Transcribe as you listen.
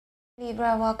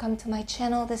Libra, welcome to my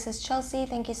channel. This is Chelsea.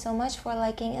 Thank you so much for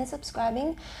liking and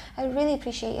subscribing. I really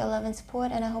appreciate your love and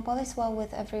support, and I hope all is well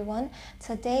with everyone.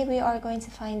 Today we are going to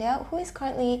find out who is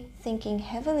currently thinking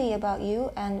heavily about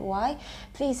you and why.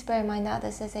 Please bear in mind that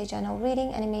this is a general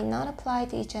reading and it may not apply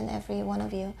to each and every one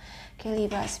of you. Okay,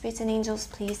 Libra, spirits and angels,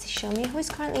 please show me who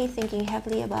is currently thinking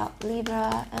heavily about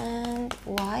Libra and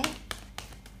why.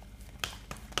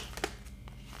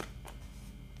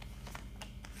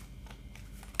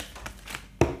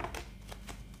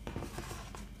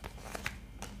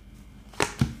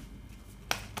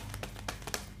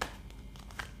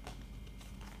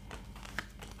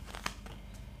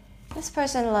 This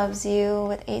person loves you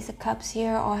with Ace of Cups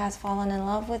here, or has fallen in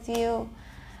love with you.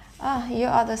 You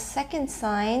are the second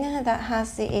sign that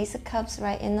has the Ace of Cups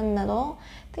right in the middle.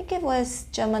 I think it was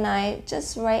Gemini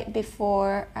just right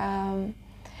before, right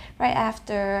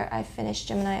after I finished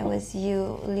Gemini, it was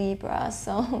you, Libra.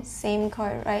 So same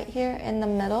card right here in the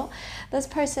middle. This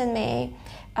person may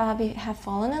have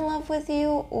fallen in love with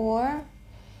you, or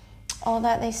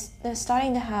that they're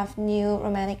starting to have new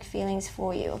romantic feelings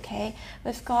for you. Okay,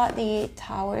 we've got the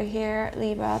Tower here,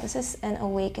 Libra. This is an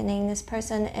awakening. This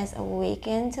person is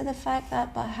awakened to the fact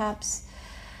that perhaps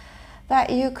that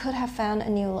you could have found a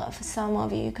new love. For some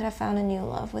of you could have found a new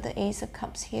love with the Ace of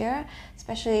Cups here,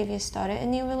 especially if you started a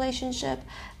new relationship.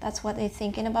 That's what they're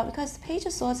thinking about, because the Page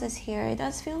of Swords is here. It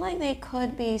does feel like they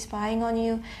could be spying on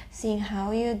you, seeing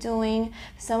how you're doing.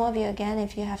 Some of you, again,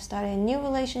 if you have started a new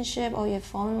relationship or you've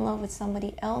fallen in love with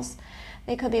somebody else,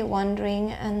 they could be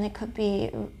wondering, and they could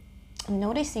be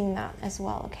noticing that as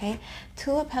well. Okay,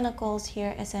 Two of Pentacles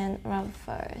here is in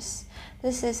reverse.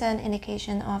 This is an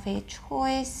indication of a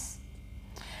choice.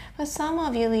 For some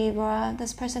of you, Libra,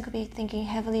 this person could be thinking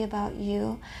heavily about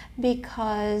you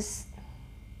because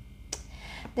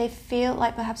they feel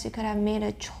like perhaps you could have made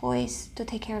a choice to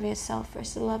take care of yourself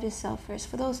first, to love yourself first.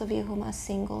 For those of you who are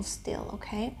single still,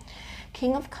 okay?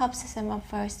 King of Cups is in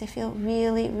reverse. They feel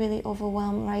really, really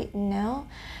overwhelmed right now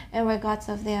in regards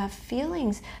of their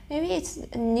feelings. Maybe it's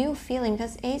a new feeling,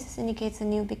 because Ace indicates a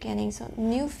new beginning. So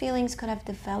new feelings could have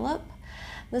developed.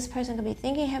 This person could be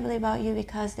thinking heavily about you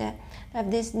because they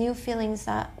have these new feelings,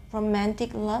 that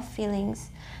romantic love feelings.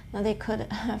 Now they could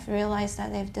have realized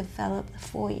that they've developed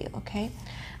for you, okay?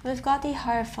 We've got the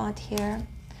Hierophant here.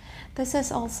 This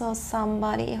is also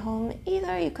somebody whom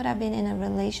either you could have been in a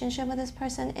relationship with this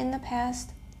person in the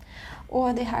past,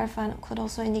 or the Hierophant could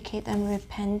also indicate them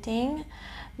repenting,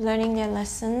 learning their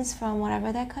lessons from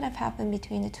whatever that could have happened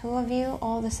between the two of you,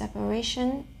 or the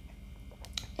separation,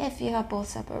 if you have both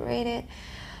separated.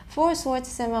 Four of Swords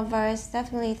is in reverse,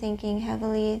 definitely thinking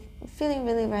heavily, feeling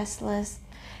really restless.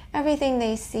 Everything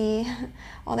they see,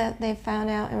 all that they found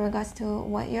out in regards to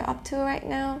what you're up to right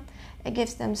now, it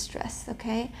gives them stress,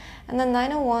 okay? And the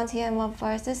Nine of Wands here in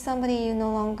reverse, there's somebody you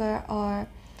no longer are.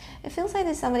 It feels like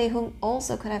there's somebody who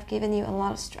also could have given you a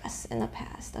lot of stress in the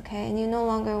past, okay? And you no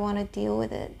longer want to deal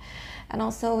with it. And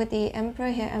also with the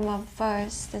Emperor here in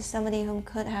reverse, there's somebody who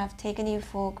could have taken you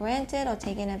for granted or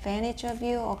taken advantage of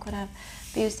you, or could have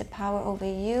abused the power over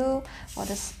you, or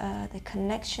this, the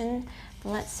connection.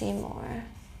 Let's see more.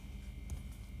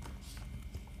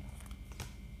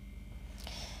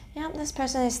 Yeah, this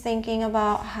person is thinking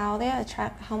about how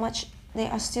how much they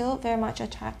are still very much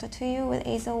attracted to you with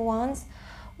Ace of Wands,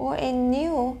 or a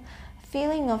new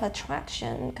feeling of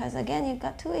attraction, because again you've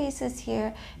got two aces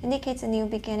here, indicates a new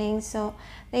beginning. So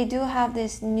they do have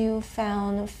this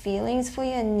newfound feelings for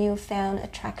you, and newfound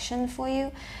attraction for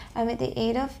you. And with the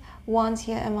Eight of Wands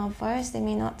here in reverse, they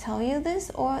may not tell you this,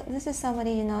 or this is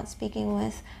somebody you're not speaking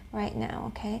with right now,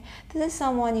 okay? This is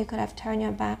someone you could have turned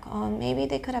your back on. Maybe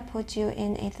they could have put you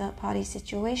in a third-party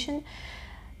situation.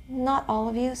 Not all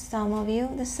of you, some of you.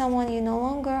 This is someone you no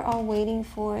longer are waiting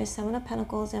for. Seven of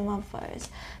Pentacles in reverse.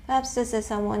 Perhaps this is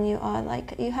someone you are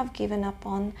like, you have given up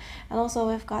on. And also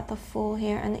we've got the Fool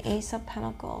here and the Ace of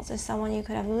Pentacles. It's someone you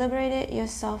could have liberated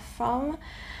yourself from.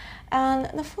 And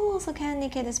the Fool also can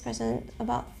indicate this person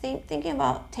about thinking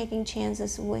about taking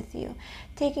chances with you.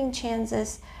 Taking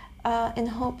chances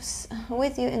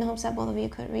with you in hopes that both of you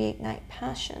could reignite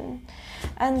passion.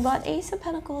 But Ace of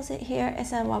Pentacles here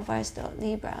is in reverse though,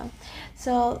 Libra.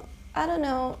 So I don't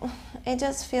know, it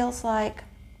just feels like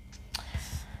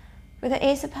with the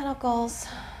Ace of Pentacles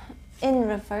in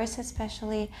reverse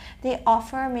especially, the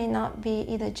offer may not be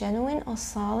either genuine or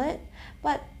solid,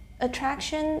 but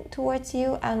attraction towards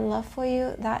you and love for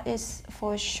you, that is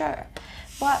for sure.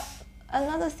 But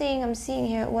another thing I'm seeing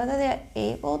here, whether they're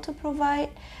able to provide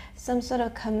some sort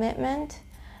of commitment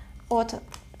or to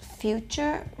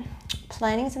future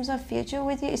planning, some sort of future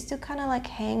with you, is still kind of like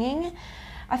hanging.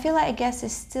 I feel like, I guess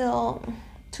it's still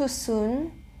too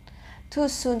soon too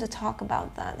soon to talk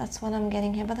about that. That's what I'm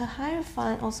getting here. But the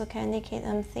Hierophant also can indicate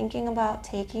them thinking about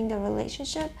taking the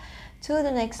relationship to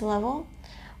the next level,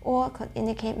 or could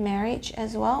indicate marriage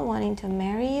as well, wanting to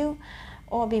marry you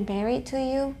or be married to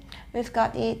you. We've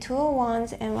got the Two of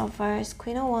Wands in reverse,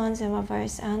 Queen of Wands in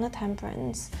reverse, and the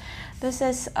Temperance. This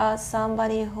is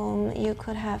somebody whom you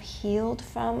could have healed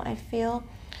from, I feel.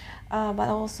 But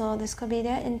also this could be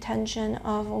their intention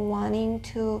of wanting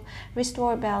to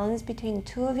restore balance between the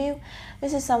two of you.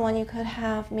 This is someone you could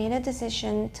have made a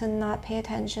decision to not pay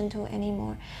attention to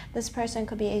anymore. This person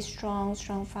could be a strong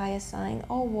fire sign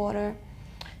or water.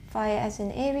 Fire as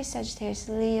in Aries, Sagittarius,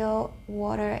 Leo.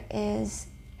 Water is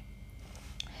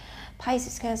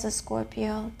Pisces, Cancer,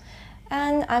 Scorpio.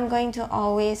 And I'm going to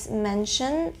always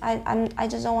mention, I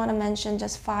just don't want to mention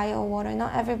just fire or water.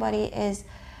 Not everybody is,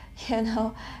 you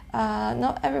know,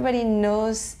 not everybody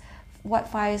knows what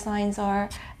fire signs are.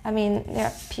 I mean, there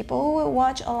are people who will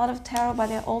watch a lot of tarot, but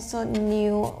they're also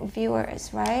new viewers,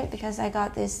 right? Because I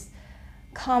got this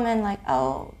comment like,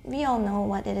 oh, we all know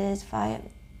what it is, fire.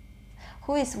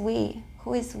 Who is we?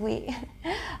 Who is we?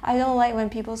 I don't like when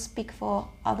people speak for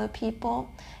other people.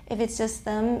 If it's just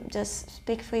them, just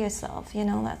speak for yourself. You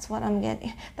know, that's what I'm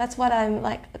getting. That's what I'm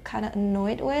like kind of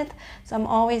annoyed with. So I'm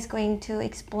always going to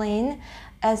explain,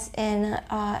 as in,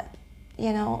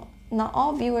 you know, not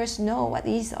all viewers know what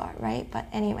these are, right? But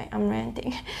anyway, I'm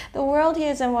ranting. The World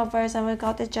here is in reverse, and we've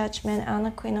got the Judgment and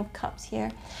the Queen of Cups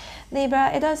here.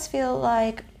 Libra, it does feel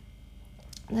like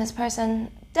this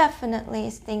person definitely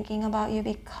is thinking about you,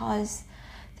 because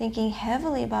thinking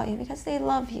heavily about you because they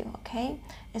love you, okay?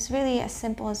 It's really as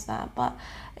simple as that. But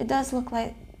it does look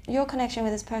like your connection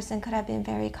with this person could have been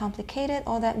very complicated,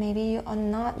 or that maybe you are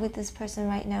not with this person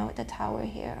right now with the Tower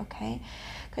here, okay?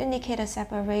 Could indicate a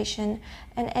separation,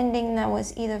 an ending that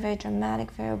was either very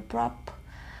dramatic, very abrupt,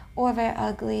 or very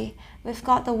ugly. We've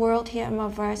got the World here in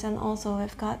reverse, and also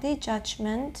we've got the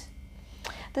Judgment.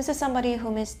 This is somebody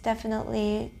whom is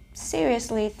definitely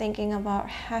seriously thinking about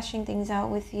hashing things out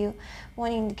with you,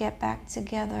 wanting to get back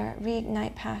together,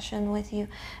 reignite passion with you.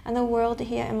 And the World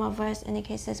here in reverse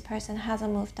indicates this person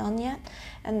hasn't moved on yet,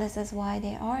 and this is why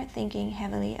they are thinking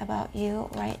heavily about you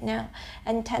right now.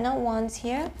 And Ten of Wands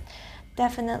here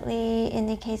definitely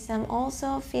indicates them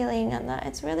also feeling that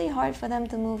it's really hard for them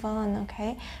to move on,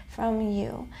 okay, from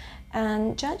you.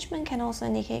 And Judgment can also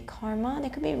indicate karma. They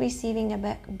could be receiving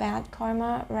a bad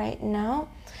karma right now.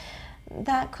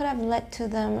 That could have led to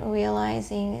them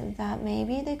realizing that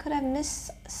maybe they could have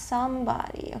missed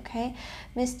somebody, okay?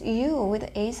 Missed you with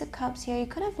the Ace of Cups here. You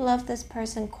could have loved this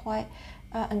person quite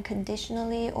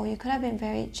unconditionally, or you could have been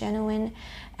very genuine.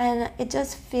 And it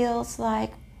just feels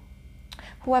like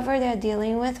whoever they're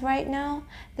dealing with right now,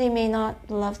 they may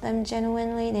not love them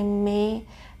genuinely. They may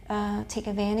take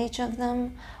advantage of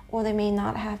them, or they may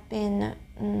not have been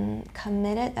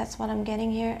committed. That's what I'm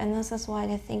getting here, and this is why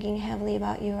they're thinking heavily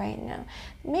about you right now,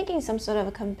 making some sort of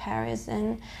a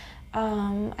comparison.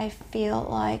 I feel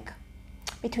like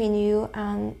between you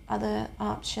and other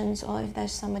options, or if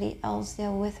there's somebody else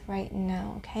they're with right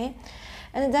now, okay?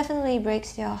 And it definitely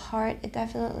breaks your heart. It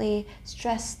definitely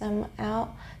stresses them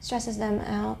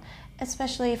out,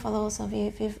 especially for those of you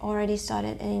if you've already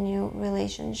started a new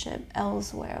relationship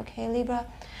elsewhere, okay, Libra?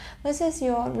 This is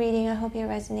your reading. I hope you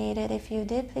resonated. If you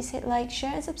did, please hit like,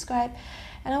 share, and subscribe.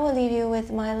 And I will leave you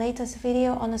with my latest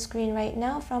video on the screen right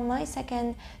now from my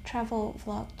second travel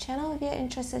vlog channel if you're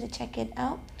interested to check it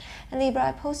out. And Libra,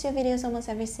 I post your videos almost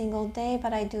every single day,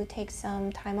 but I do take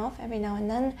some time off every now and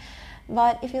then.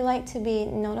 But if you like to be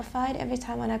notified every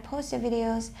time when I post your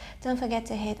videos, don't forget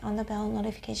to hit on the bell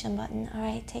notification button. All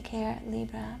right, take care,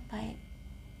 Libra. Bye.